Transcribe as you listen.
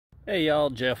Hey y'all,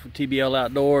 Jeff with TBL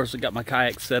Outdoors. I got my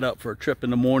kayak set up for a trip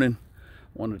in the morning.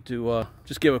 Wanted to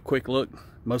just give a quick look.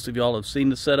 Most of y'all have seen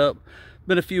the setup.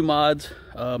 Been a few mods,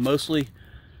 the most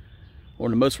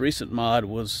recent mod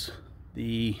was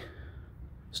the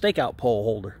stakeout pole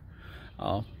holder.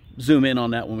 I'll zoom in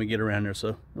on that when we get around there.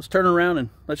 So let's turn around and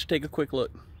let's take a quick look.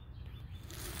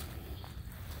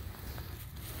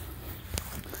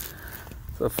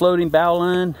 So floating bow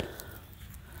line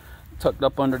tucked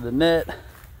up under the net.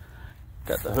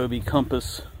 Got the Hobie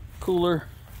Compass cooler.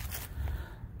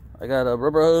 I got a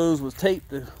rubber hose with tape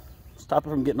to stop it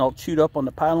from getting all chewed up on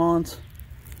the pylons.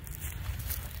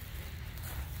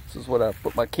 This is what I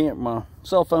put my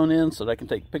cell phone in so that I can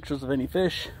take pictures of any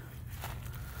fish.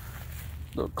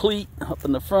 Little cleat up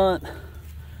in the front.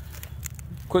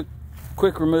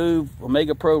 Quick remove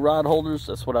Omega Pro rod holders.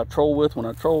 That's what I troll with when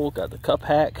I troll. Got the cup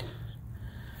hack.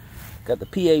 Got the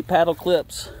PA paddle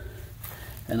clips.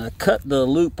 And I cut the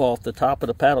loop off the top of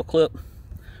the paddle clip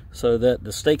so that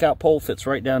the stakeout pole fits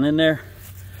right down in there.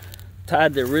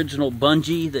 Tied the original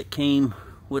bungee that came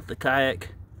with the kayak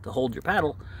to hold your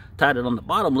paddle. Tied it on the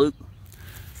bottom loop.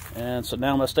 And so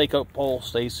now my stakeout pole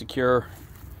stays secure.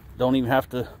 Don't even have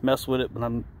to mess with it when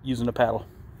I'm using the paddle.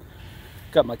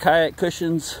 Got my kayak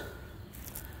cushions.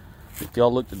 If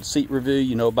y'all looked at the seat review,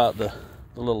 you know about the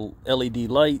little LED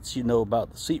lights. You know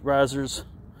about the seat risers.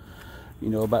 You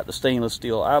know about the stainless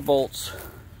steel eye bolts.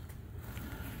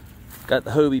 Got the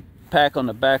Hobie pack on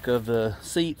the back of the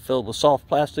seat filled with soft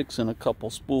plastics and a couple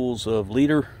spools of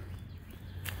leader.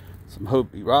 Some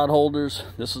Hobie rod holders.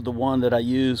 This is the one that I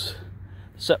use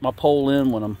to set my pole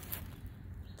in when I'm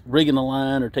rigging a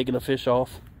line or taking a fish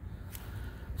off.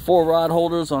 4 rod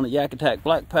holders on the Yak Attack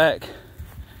Black Pack.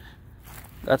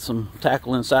 Got some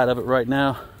tackle inside of it right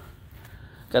now.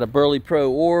 Got a Burley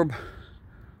Pro orb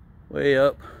way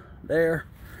up there.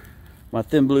 My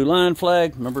thin blue line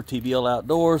flag. Remember, TBL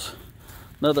Outdoors.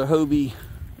 Another Hobie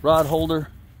rod holder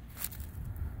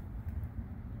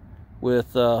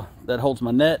with that holds my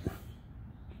net.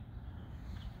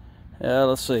 Yeah,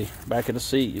 let's see. Back of the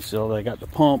seat, you see all that. Got the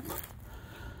pump.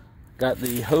 Got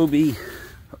the Hobie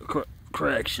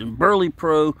Burley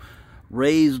Pro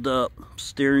raised up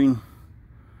steering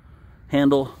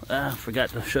handle. I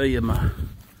forgot to show you my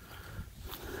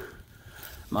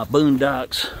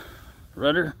Boondocks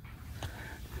rudder.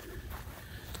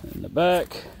 In the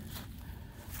back,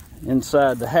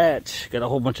 inside the hatch, got a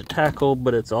whole bunch of tackle,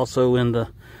 but it's also in the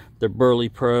Burley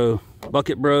Pro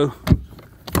bucket bro.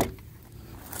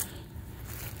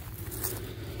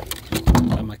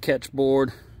 Got my catch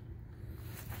board,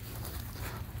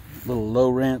 little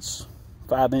Lowrance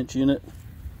 5-inch unit,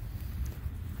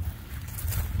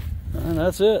 and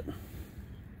that's it.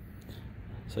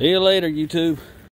 See you later, YouTube.